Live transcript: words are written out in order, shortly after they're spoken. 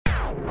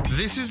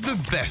This is the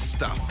best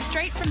stuff.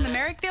 Straight from the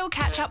Merrickville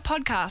Catch-Up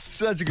Podcast.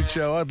 Such a good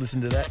show. I'd listen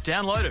to that.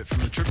 Download it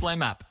from the Triple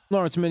M app.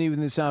 Lawrence Minnie with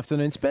me this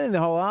afternoon. Spending the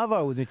whole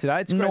arvo with me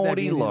today. It's great to have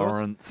Naughty you in the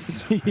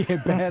Lawrence. yeah,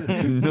 bad.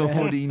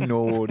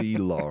 Naughty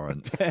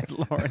Lawrence. Bad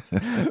Lawrence.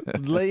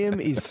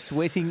 Liam is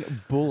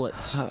sweating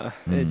bullets,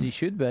 as he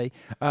should be.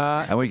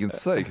 And we can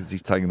see because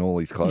he's taken all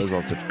his clothes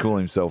off to cool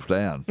himself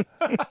down.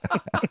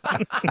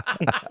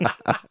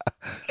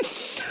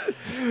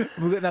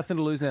 We've got nothing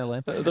to lose now,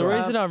 Liam. The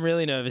reason I'm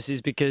really nervous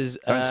is because...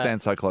 Don't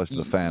stand so close to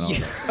the fan.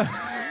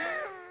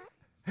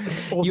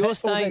 You're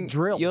staying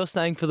drill. You're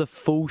staying for the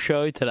full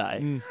show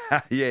today.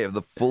 Yeah,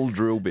 the full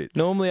drill bit.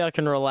 Normally I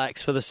can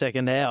relax for the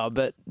second hour,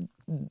 but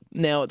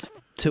now it's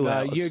 2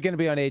 hours. You're going to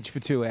be on edge for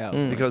 2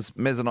 hours. Because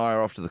Mez and I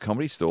are off to the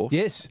Comedy Store.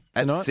 Yes,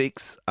 At tonight.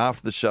 6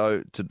 after the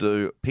show to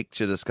do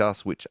Picture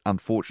Discuss, which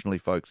unfortunately,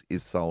 folks,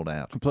 is sold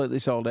out. Completely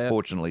sold out.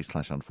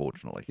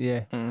 Fortunately/unfortunately.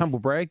 Yeah, humble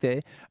brag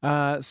there.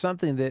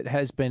 Something that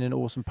has been an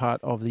awesome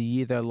part of the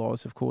year, though,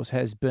 Lois, of course,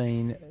 has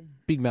been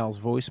Big Mal's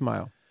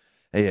voicemail.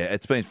 Yeah,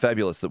 it's been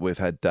fabulous that we've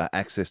had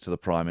access to the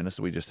Prime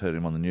Minister. We just heard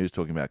him on the news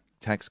talking about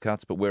tax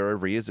cuts, but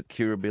wherever he is, at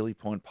Kirribilli,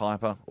 Point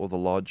Piper or the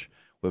Lodge,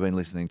 we've been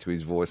listening to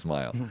his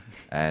voicemail.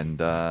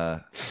 And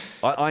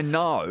I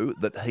know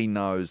that he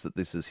knows that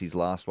this is his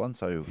last one,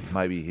 so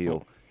maybe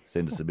he'll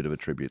send us a bit of a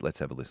tribute. Let's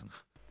have a listen.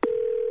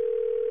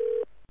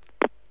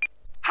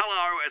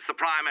 Hello, it's the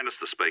Prime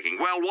Minister speaking.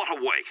 Well, what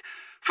a week.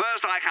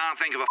 First, I can't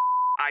think of a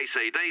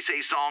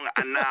AC/DC song,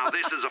 and now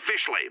this is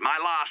officially my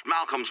last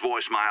Malcolm's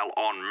voicemail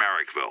on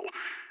Merrickville.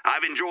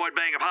 I've enjoyed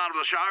being a part of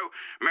the show.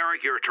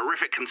 Merrick, you're a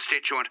terrific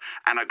constituent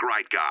and a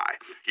great guy.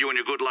 You and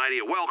your good lady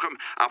are welcome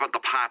up at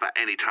the Piper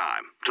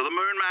anytime. To the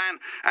Moon Man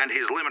and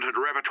his limited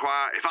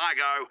repertoire, if I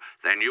go,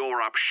 then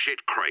you're up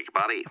shit creek,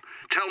 buddy.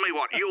 Tell me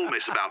what you'll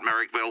miss about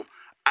Merrickville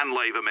and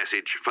leave a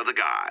message for the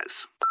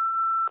guys.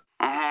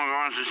 Oh,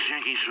 guys, it's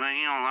Jackie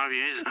speaking. I love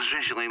you,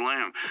 especially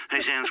Liam.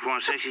 He sounds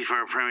quite sexy for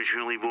a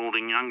prematurely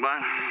balding young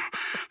bloke.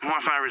 My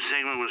favourite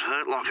segment was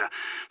Hurt Locker.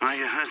 Make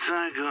it hurt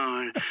so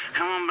good.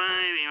 Come on,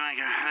 baby,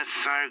 make it hurt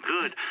so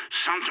good.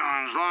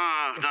 Sometimes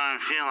love don't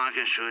feel like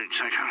it should.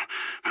 So come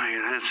on, make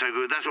it hurt so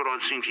good. That's what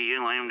I'd sing to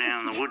you, Liam,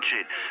 down in the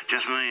woodshed.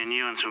 Just me and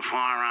you and some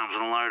firearms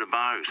and a load of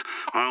bows.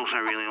 I also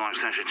really like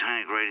Sasha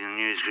Tank reading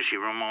the news because she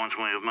reminds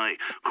me of me.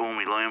 Call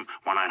me, Liam,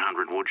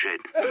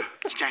 1-800-Woodshed.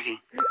 It's Jackie.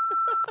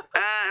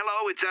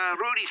 Hello, it's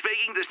Rudy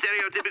speaking, the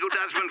stereotypical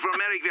Dutchman from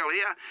Merrickville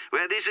here.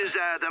 Well, this is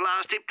the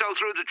last tiptoe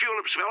through the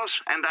tulips, fellas,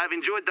 and I've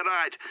enjoyed the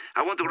ride.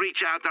 I want to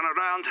reach out and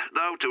around,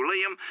 though, to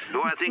Liam,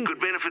 who I think could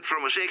benefit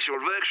from a sexual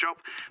workshop.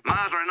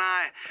 Martha and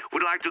I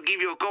would like to give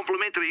you a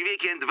complimentary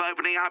weekend of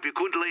opening up your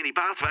Kundalini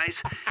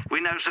pathways. We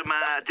know some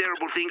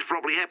terrible things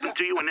probably happened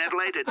to you in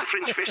Adelaide at the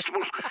Fringe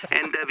Festival,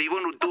 and we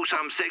want to do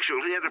some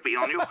sexual therapy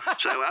on you.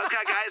 So,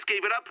 okay, guys,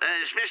 keep it up,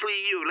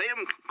 especially you,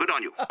 Liam. Good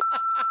on you.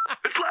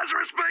 It's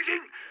Lazarus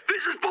speaking.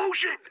 This is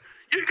bullshit.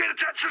 You get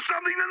attached to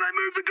something, then they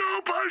move the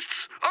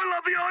goalposts. I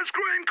love the ice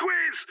cream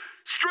quiz.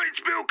 Street's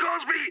Bill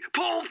Cosby,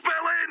 Paul's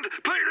Bell End,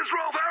 Peter's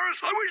Rolf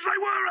Harris. I wish they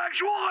were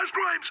actual ice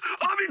creams.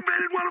 I've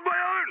invented one of my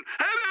own.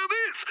 How about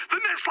this? The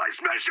Nestle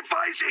Smash Your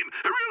Face In.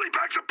 It really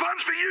packs a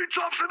punch for you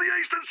tops in the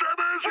eastern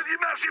suburbs with your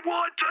massive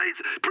white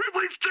teeth.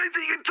 Privileged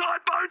teething in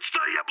tight boats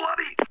to you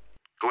bloody...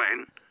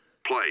 Glenn,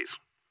 please.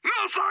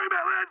 No, sorry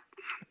about that.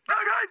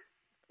 Okay.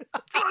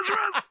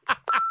 Lazarus.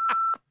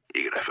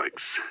 You g'day,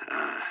 folks.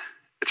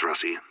 It's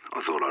Russie.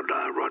 I thought I'd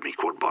ride me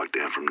quad bike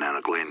down from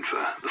Nana Glen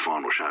for the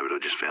final show, but I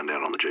just found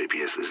out on the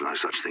GPS there's no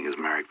such thing as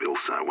Merrickville,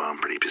 so I'm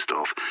pretty pissed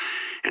off.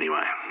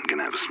 Anyway, I'm going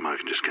to have a smoke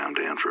and just calm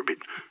down for a bit.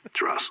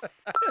 It's Russ.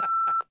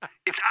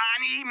 It's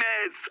Annie,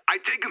 Mez.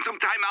 I've taken some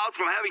time out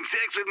from having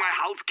sex with my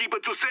housekeeper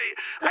to say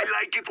I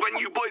like it when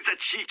you boys are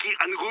cheeky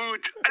and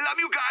rude. I love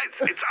you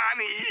guys. It's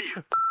Annie.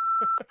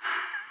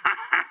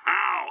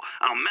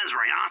 Oh,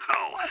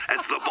 Mesriaco,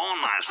 it's the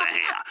Born Master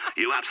here,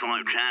 you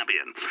absolute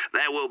champion.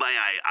 There will be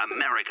a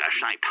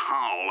America-shaped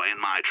hole in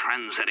my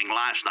trend-setting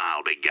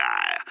lifestyle, big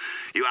guy.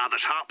 You are the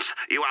tops,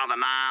 you are the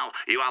Nile,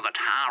 you are the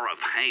Tower of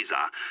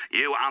Pisa,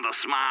 you are the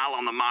smile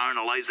on the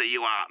Mona Lisa,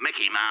 you are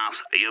Mickey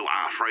Mouse, you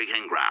are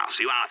freaking grouse,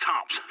 you are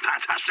tops.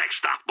 Fantastic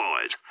stuff,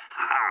 boys.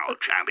 Oh,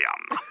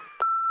 champion.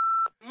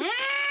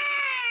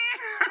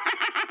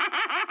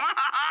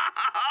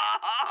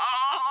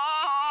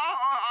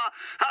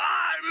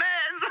 Hello,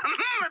 Miz.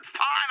 It's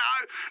Pino.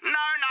 No.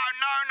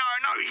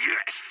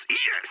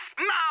 Yes.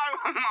 No.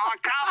 I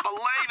can't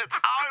believe it's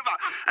over.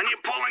 And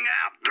you're pulling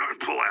out. Don't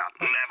pull out.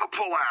 Never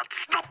pull out.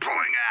 Stop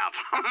pulling out.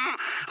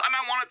 I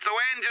don't want it to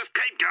end. Just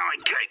keep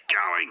going.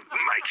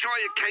 Make sure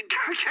you keep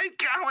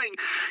going.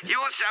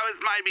 Your show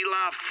has made me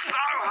laugh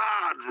so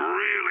hard.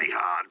 Really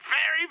hard.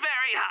 Very,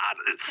 very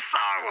hard. It's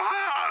so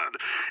hard.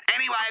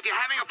 Anyway, if you're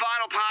having a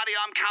final party,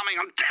 I'm coming.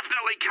 I'm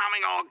definitely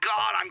coming. Oh,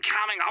 God, I'm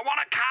coming. I want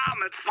to come.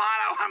 It's fine.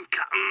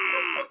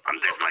 I'm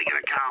definitely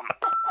going to come.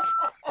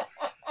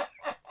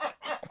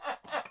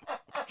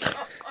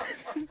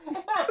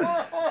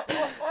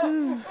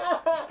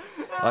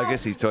 I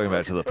guess he's talking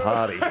about to the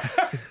party.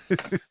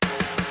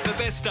 The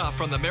best stuff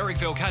from the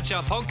Merrickville Catch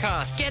Up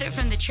podcast. Get it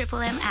from the Triple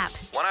M app.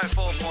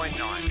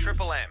 104.9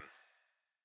 Triple M.